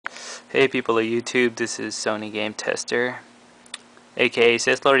Hey people of YouTube, this is Sony Game Tester, aka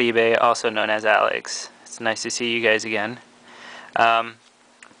Sith Lord eBay, also known as Alex. It's nice to see you guys again.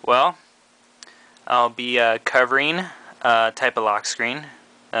 Well, I'll be covering a type of lock screen.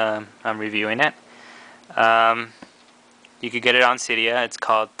 I'm reviewing it. You could get it on Cydia. It's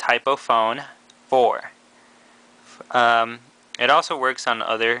called Typophone 4. It also works on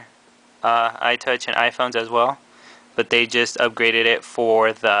other iTouch and iPhones as well, but they just upgraded it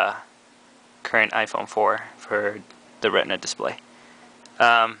for the current iPhone 4 for the Retina display.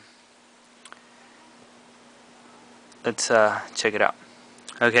 Let's check it out.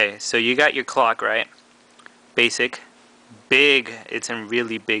 Okay, so you got your clock, right? Basic, big. It's in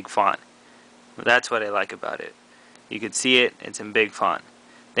really big font. That's what I like about it. You could see it. It's in big font.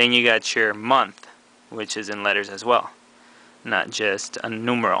 Then you got your month, which is in letters as well, not just a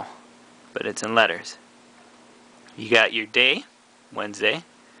numeral, but it's in letters. You got your day, Wednesday.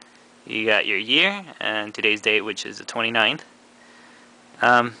 You got your year, and today's date, which is the 29th,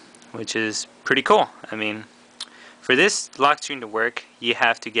 which is pretty cool. I mean, for this lock screen to work, you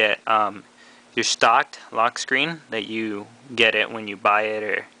have to get your stocked lock screen that you get it when you buy it,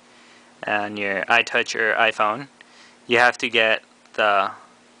 or on your iTouch or iPhone. You have to get the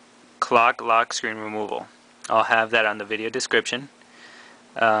clock lock screen removal. I'll have that on the video description.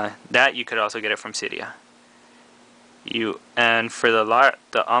 That you could also get it from Cydia. And for the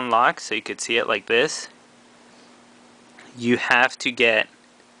unlock, so you could see it like this, you have to get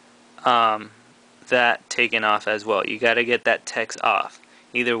that taken off as well. You got to get that text off,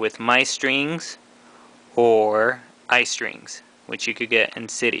 either with MyStrings or iStrings, which you could get in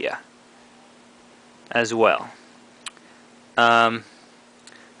Cydia as well.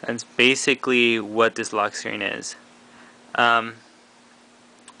 That's basically what this lock screen is.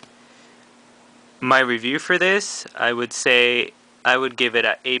 My review for this, I would say I would give it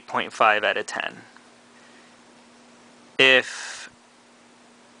an 8.5 out of 10. If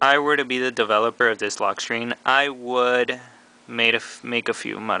I were to be the developer of this lock screen, I would make a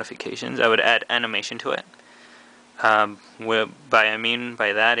few modifications. I would add animation to it. What I mean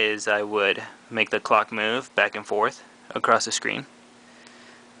by that is I would make the clock move back and forth across the screen.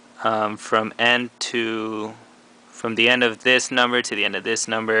 From the end of this number to the end of this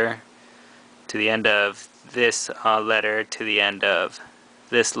number, to the end of this letter, to the end of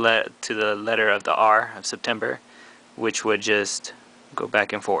this to the letter of the R of September, which would just go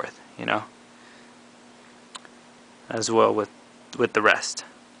back and forth, you know, as well with the rest.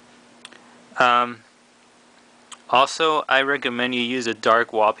 Also, I recommend you use a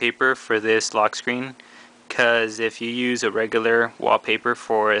dark wallpaper for this lock screen, because if you use a regular wallpaper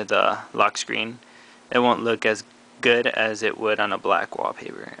for the lock screen, it won't look as good as it would on a black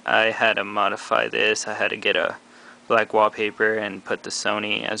wallpaper. I had to modify this. I had to get a black wallpaper and put the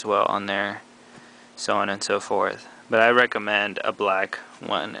Sony as well on there, so on and so forth. But I recommend a black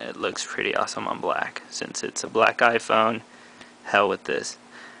one. It looks pretty awesome on black. Since it's a black iPhone, hell with this.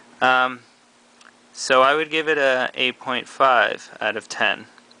 So I would give it a 8.5 out of 10.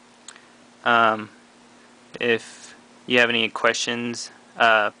 If you have any questions,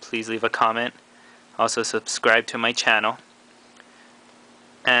 please leave a comment. Also subscribe to my channel.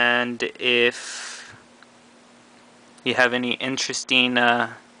 And if you have any interesting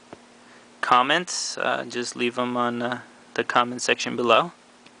comments, just leave them on the comment section below.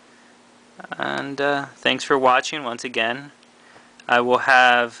 And thanks for watching once again. I will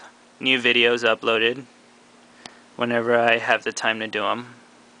have new videos uploaded whenever I have the time to do them.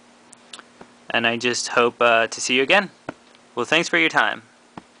 And I just hope to see you again. Well, thanks for your time.